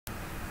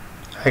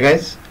Hi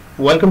guys,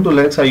 welcome to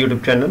Linux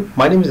YouTube channel.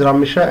 My name is Ram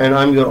Mishra and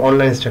I'm your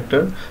online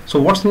instructor.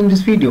 So what's in this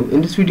video?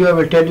 In this video I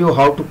will tell you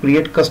how to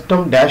create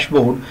custom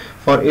dashboard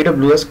for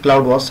AWS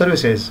CloudWatch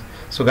services.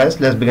 So guys,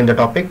 let's begin the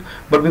topic.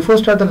 But before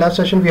start the lab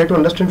session, we have to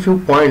understand few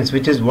points,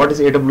 which is what is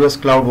AWS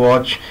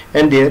CloudWatch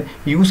and their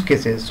use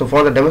cases. So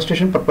for the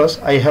demonstration purpose,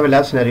 I have a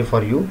lab scenario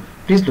for you.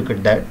 Please look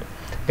at that.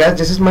 Guys,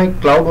 this is my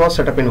CloudWatch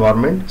setup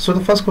environment. So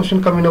the first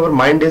question come in our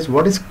mind is,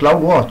 what is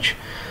CloudWatch?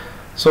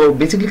 So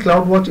basically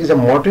CloudWatch is a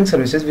monitoring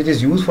services which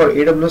is used for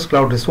AWS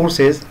cloud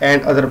resources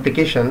and other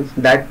applications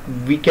that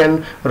we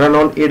can run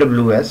on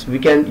AWS. We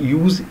can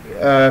use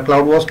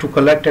CloudWatch to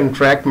collect and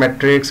track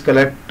metrics,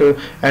 collect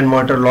and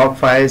monitor log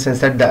files and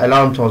set the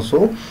alarms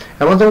also.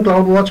 Amazon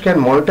CloudWatch can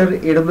monitor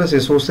AWS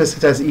resources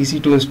such as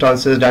EC2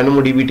 instances,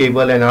 DynamoDB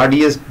table and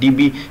RDS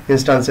DB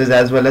instances,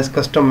 as well as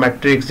custom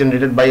metrics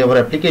generated by our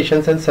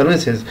applications and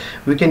services.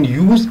 We can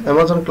use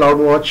Amazon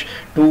CloudWatch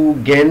to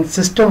gain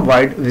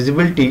system-wide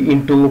visibility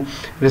into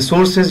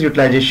resources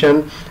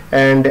utilization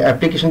and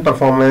application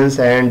performance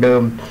and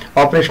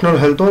operational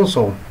health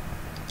also.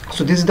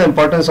 So this is the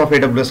importance of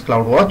AWS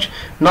CloudWatch.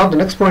 Now the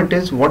next point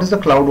is, what is the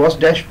CloudWatch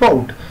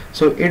dashboard?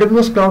 So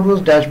AWS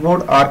CloudWatch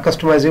dashboard are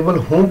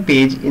customizable home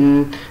page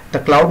in the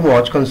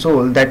CloudWatch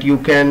console that you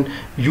can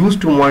use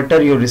to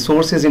monitor your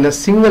resources in a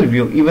single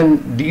view,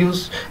 even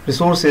these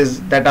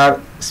resources that are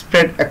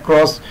spread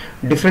across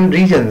different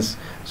regions.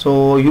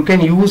 So you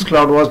can use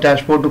CloudWatch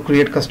dashboard to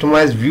create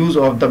customized views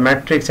of the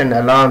metrics and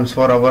alarms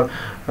for your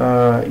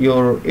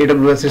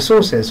AWS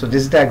resources. So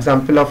this is the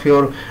example of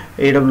your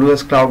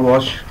AWS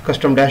CloudWatch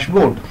custom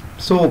dashboard.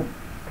 So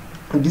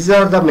these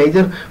are the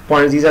major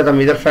points, these are the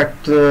major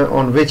facts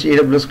on which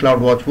AWS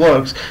CloudWatch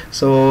works.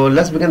 So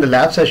let's begin the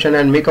lab session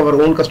and make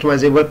our own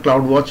customizable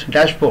CloudWatch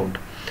dashboard.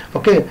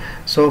 Okay,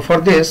 so for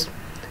this,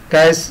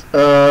 guys,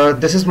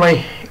 this is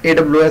my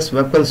AWS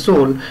web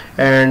console,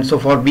 and so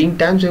for being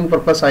time saving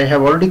purpose, I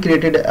have already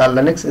created a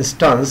Linux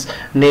instance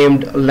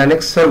named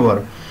Linux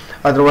server.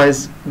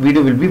 Otherwise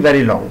video will be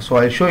very long, so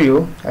I'll show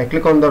you. I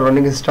click on the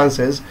running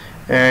instances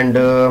and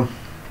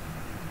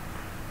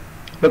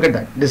look at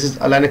that. This is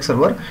a Linux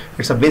server.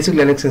 It's a basic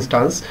Linux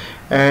instance,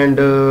 and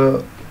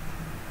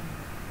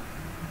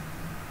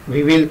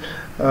we will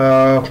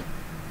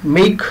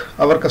make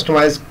our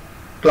customized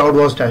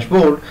CloudWatch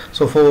dashboard.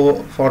 So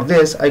for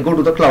this, I go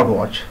to the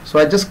CloudWatch. So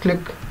I just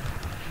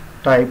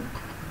type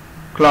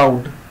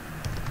CloudWatch.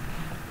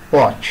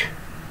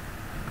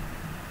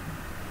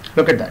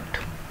 Look at that.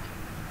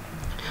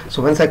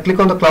 So once I click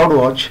on the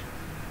CloudWatch,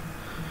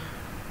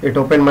 it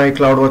opened my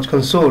CloudWatch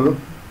console.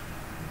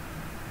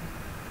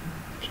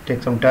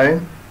 Take some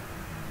time.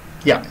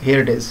 Yeah, here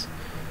it is.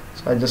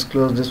 So I just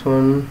close this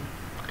one,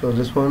 close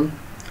this one.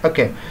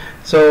 Okay,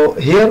 so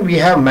here we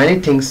have many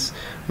things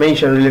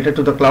mentioned related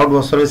to the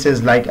CloudWatch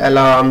services like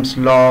alarms,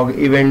 log,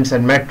 events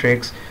and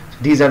metrics. So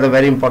these are the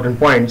very important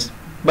points,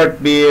 but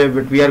we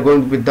are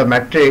going with the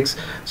metrics.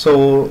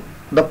 So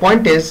the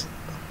point is,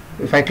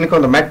 if I click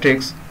on the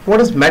metrics, what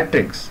is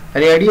metrics?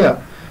 Any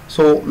idea?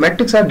 So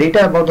metrics are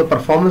data about the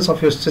performance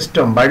of your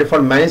system. By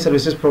default, many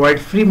services provide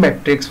free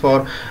metrics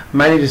for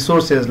many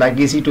resources like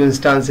EC2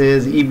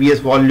 instances, EBS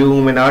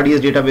volume and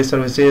RDS database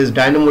services,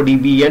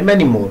 DynamoDB and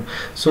many more.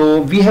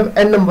 So we have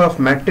n number of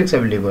metrics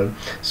available.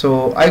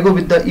 So I go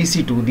with the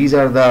EC2. These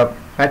are the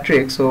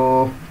metrics.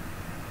 So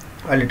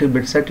a little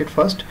bit set it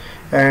first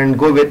and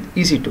go with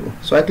EC2.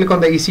 So I click on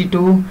the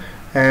EC2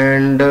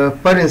 and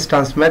per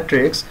instance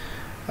metrics,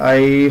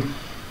 I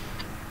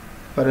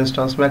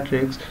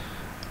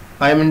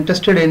am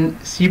interested in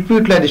CPU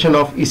utilization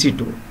of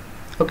EC2.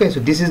 Okay, so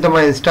this is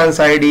my instance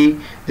ID,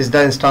 this is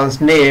the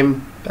instance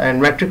name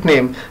and metric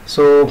name.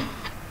 So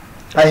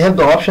I have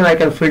the option, I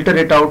can filter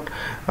it out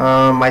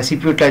my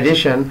CPU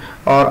utilization,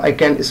 or I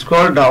can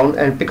scroll down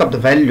and pick up the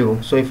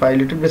value. So if I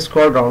little bit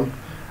scroll down,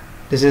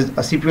 this is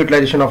a CPU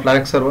utilization of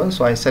Linux server.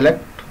 So I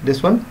select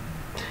this one,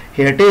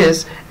 here it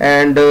is,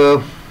 and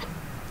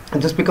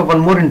just pick up one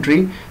more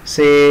entry,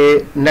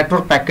 say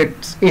network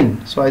packets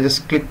in. So I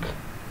just click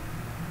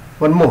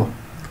one more.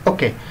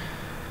 Okay,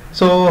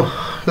 so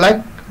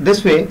like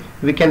this way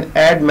we can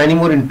add many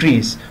more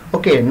entries.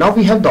 Okay, now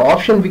we have the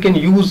option, we can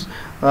use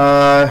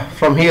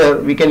from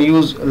here we can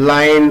use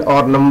line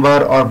or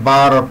number or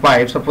bar or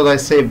pipe. Suppose I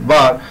say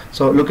bar,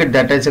 so look at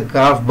that, it's a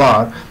graph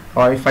bar.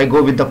 Or if I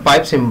go with the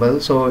pipe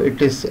symbol, so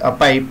it is a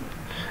pipe,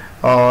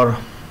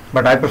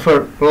 but I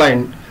prefer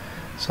line,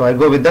 so I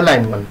go with the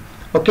line one.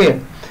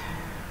 Okay,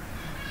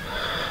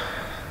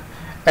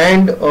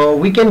 and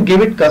we can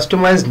give it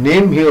customized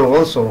name here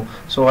also.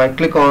 So I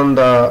click on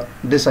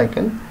this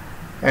icon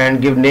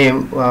and give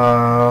name,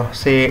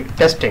 say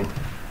testing.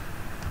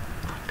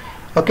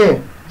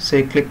 Okay,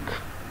 say click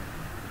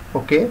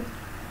OK.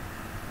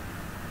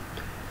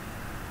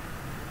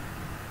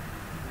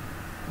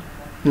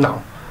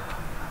 Now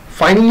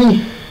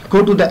finally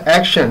go to the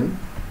action,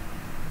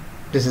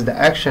 this is the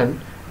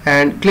action,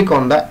 and click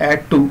on the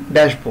add to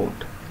dashboard.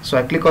 So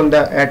I click on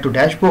the add to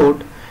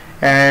dashboard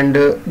and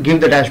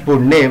give the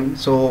dashboard name.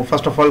 So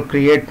first of all,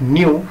 create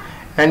new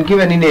and give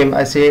any name.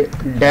 I say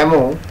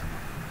demo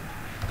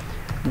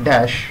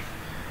dash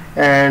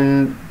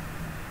and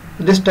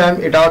this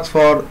time it asks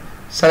for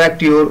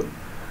select your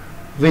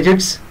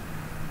widgets.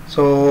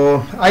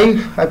 So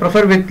I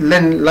prefer with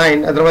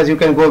line, otherwise you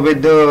can go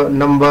with the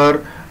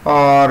number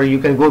or you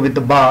can go with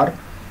the bar.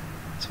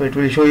 So it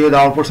will show you the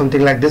output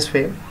something like this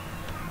way.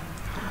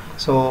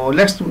 So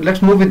let's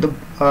move with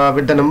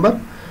the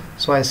number.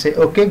 So I say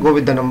okay, go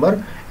with the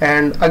number,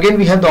 and again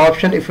we have the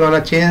option, if you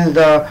want to change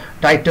the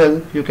title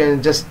you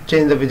can just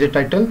change the widget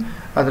title,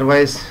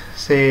 otherwise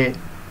say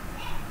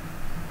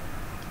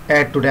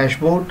add to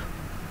dashboard.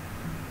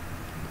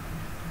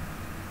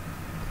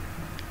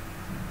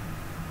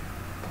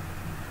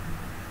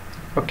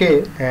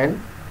 Okay, and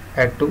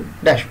add to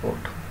dashboard.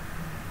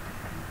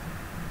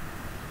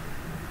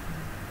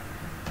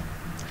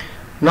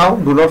 Now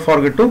do not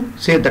forget to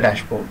save the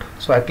dashboard.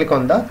 So I click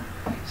on the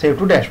save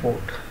to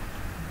dashboard.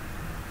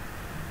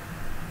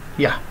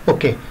 Yeah,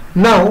 okay.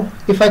 Now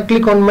if I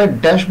click on my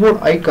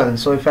dashboard icon,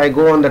 so if I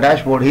go on the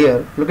dashboard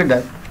here, look at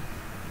that,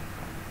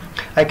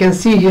 I can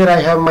see here I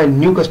have my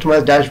new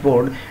customized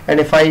dashboard, and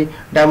if I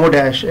demo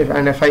dash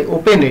and if I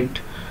open it,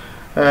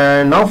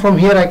 now from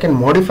here I can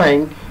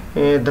modify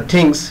the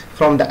things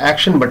from the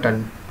action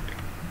button.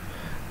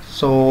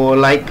 So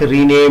like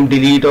rename,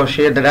 delete or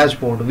share the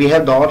dashboard, we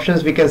have the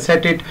options. We can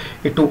set it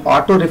to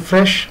auto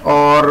refresh,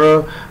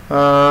 or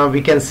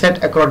we can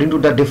set according to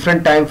the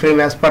different time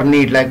frame as per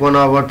need, like 1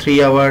 hour,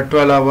 3 hour,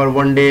 12 hour,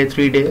 1 day,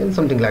 3 days,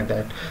 something like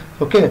that.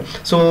 Okay,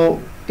 so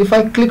if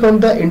I click on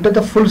the enter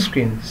the full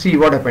screen, see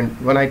what happened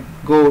when I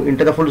go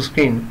into the full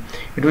screen,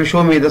 it will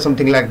show me the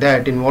something like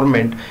that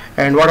environment.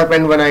 And what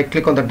happened when I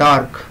click on the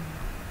dark,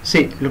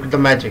 see, look at the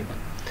magic.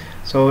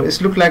 So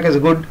it's look like as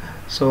good.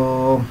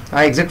 So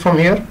I exit from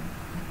here.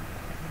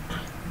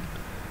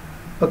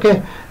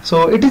 Okay,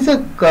 so it is a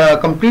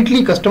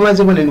completely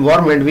customizable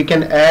environment. We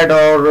can add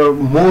or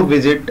more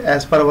widget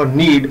as per our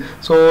need.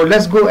 So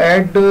let's go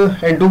add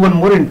and do one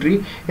more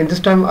entry. In this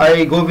time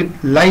I go with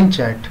line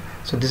chat.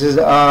 So this is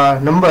a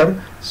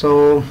number,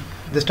 so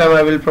this time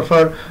I will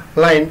prefer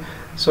line.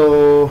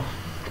 So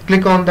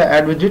click on the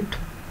add widget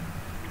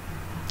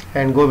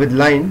and go with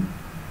line,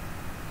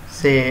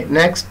 say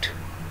next,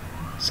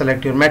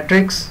 select your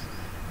matrix,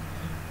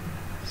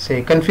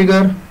 say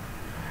configure,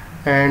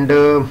 and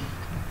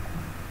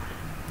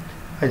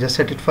I just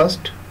set it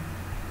first.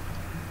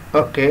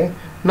 Okay,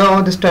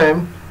 now this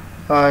time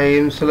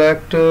I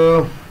select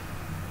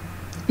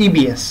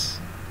EBS.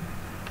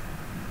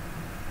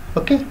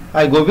 Okay,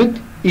 I go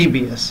with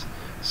EBS.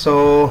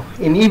 So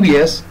in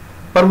EBS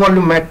per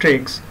volume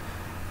matrix,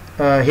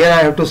 here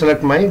I have to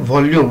select my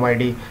volume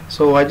ID.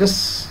 So I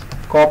just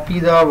copy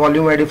the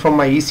volume ID from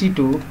my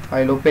EC2.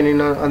 I'll open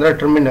in another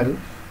terminal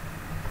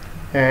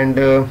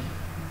and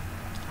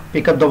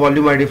pick up the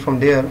volume ID from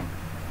there.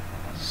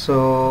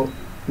 So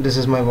this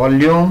is my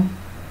volume,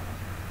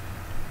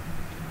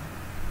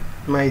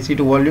 my EC2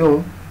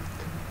 volume.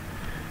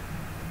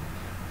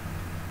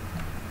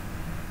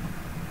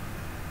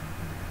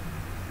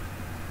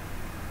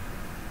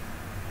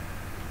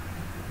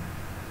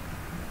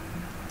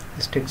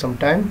 This takes some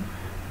time.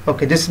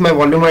 Okay, this is my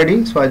volume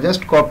ID, so I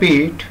just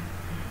copy it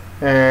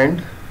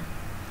and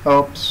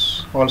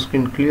oops, all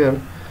screen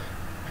clear,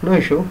 no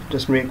issue,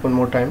 just make one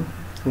more time.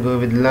 Go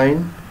with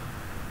line,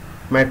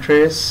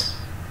 matrix,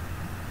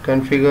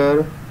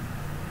 configure,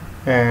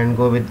 and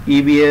go with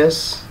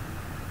EBS,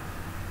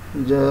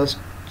 just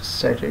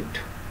set it.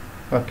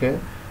 Okay,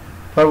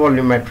 per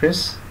volume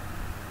matrix,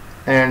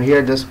 and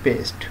here just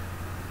paste,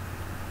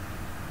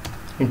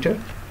 enter.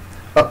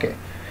 Okay,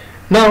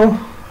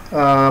 now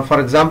for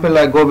example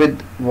I go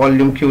with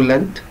volume queue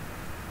length,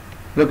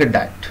 look at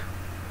that.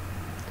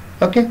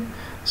 Okay,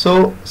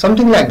 so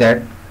something like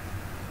that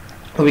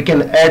we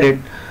can add it.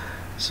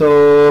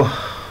 So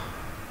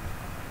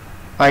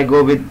I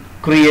go with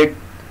create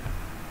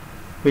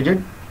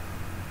widget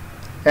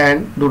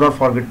and do not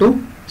forget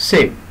to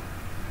save.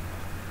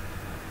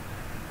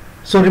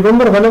 So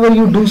remember, whenever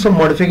you do some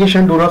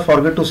modification, do not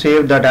forget to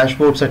save the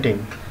dashboard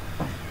setting.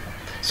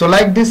 So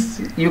like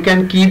this you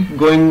can keep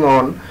going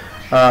on.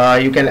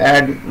 You can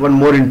add one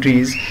more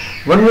entries.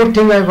 One more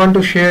thing I want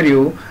to share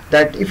you,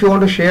 that if you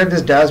want to share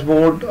this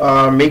dashboard,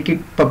 make it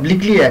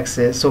publicly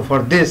access. So for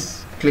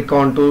this, click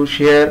on to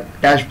share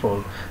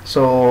dashboard.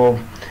 So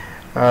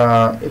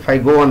if I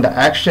go on the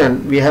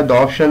action, we have the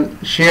option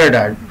share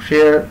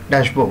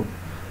dashboard.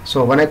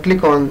 So when I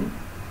click on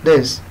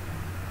this,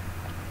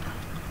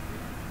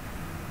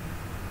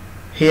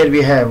 here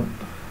we have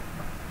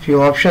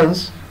few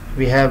options.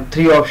 We have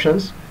 3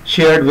 options: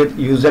 shared with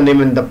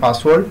username and the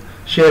password,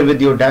 share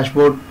with your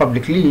dashboard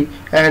publicly,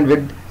 and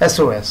with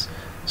SOS.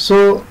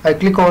 So I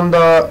click on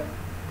the,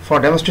 for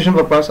demonstration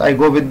purpose, I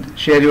go with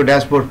share your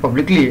dashboard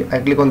publicly. I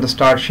click on the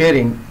start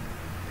sharing,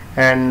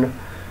 and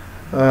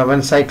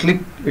once I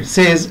click, it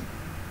says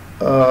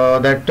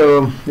that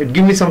it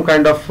gives me some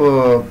kind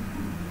of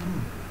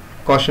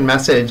caution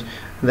message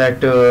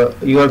that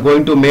you are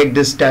going to make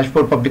this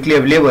dashboard publicly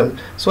available.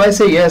 So I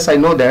say yes, I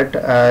know that,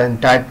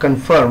 and type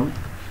confirm,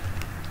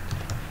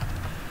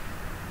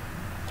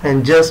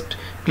 and just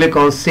click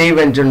on save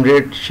and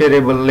generate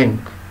shareable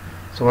link.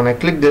 So when I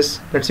click this,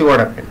 let's see what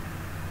happened.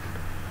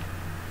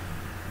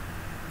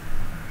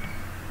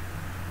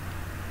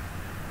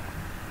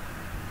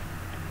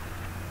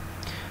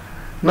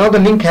 Now the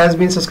link has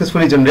been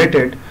successfully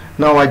generated.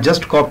 Now I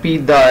just copy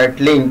that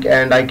link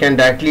and I can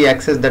directly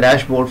access the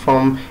dashboard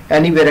from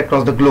anywhere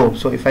across the globe.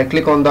 So if I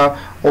click on the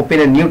open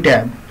a new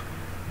tab,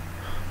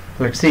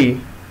 let's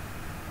see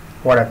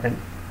what happened.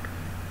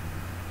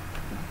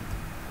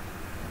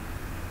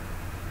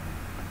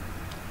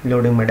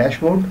 Loading my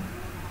dashboard.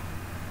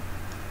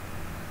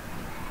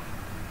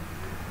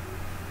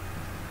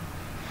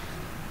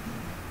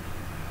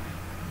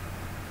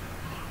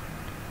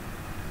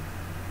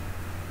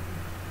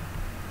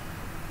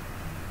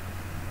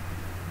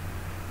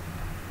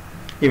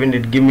 Even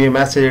it give me a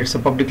message it's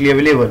publicly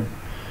available.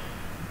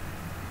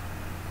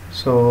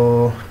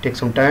 So take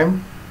some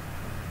time.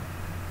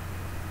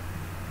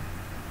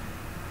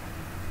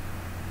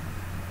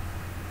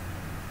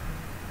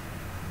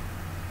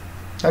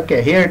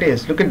 Okay, here it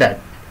is. Look at that.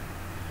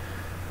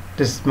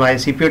 This is my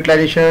CPU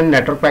utilization,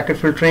 network packet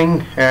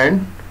filtering,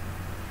 and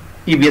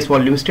EBS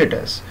volume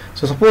status.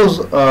 So suppose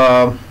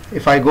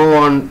if I go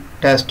on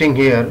testing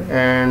here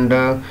and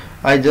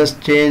I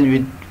just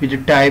change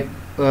widget type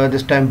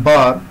this time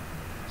bar.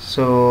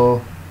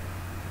 So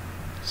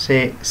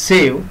say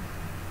save,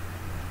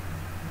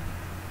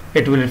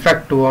 it will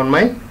reflect to on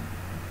my,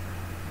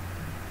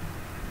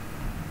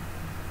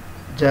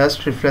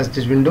 just refresh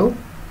this window.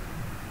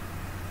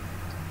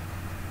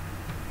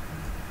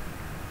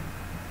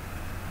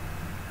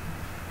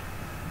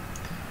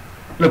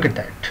 Look at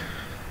that.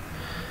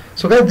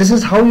 So guys, this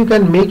is how you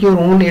can make your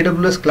own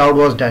AWS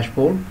CloudWatch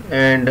dashboard.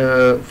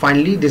 And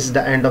finally, this is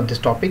the end of this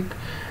topic.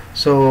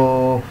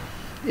 So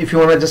if you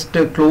want to just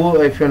close,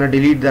 if you want to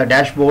delete the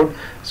dashboard,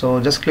 so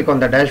just click on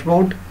the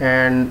dashboard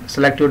and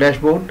select your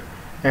dashboard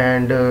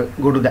and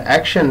go to the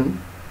action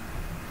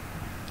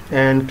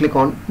and click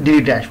on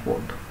delete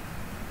dashboard.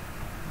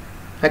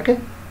 Okay,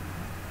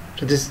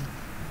 so this is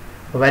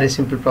a very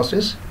simple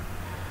process.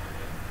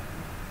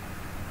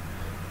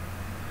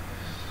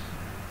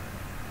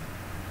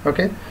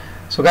 Okay,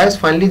 so guys,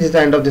 finally this is the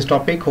end of this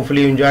topic.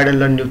 Hopefully you enjoyed and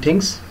learned new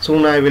things.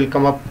 Soon I will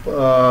come up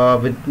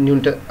with new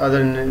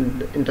other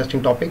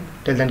interesting topic.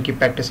 Till then, keep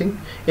practicing.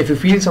 If you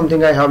feel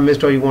something I have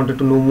missed or you wanted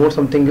to know more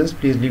something else,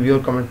 please leave your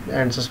comment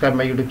and subscribe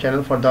my YouTube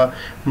channel for the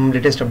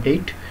latest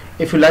update.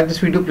 If you like this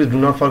video, please do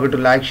not forget to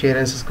like, share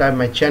and subscribe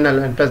my channel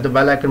and press the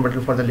bell icon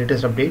button for the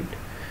latest update.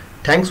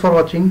 Thanks for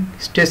watching.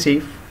 Stay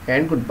safe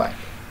and goodbye.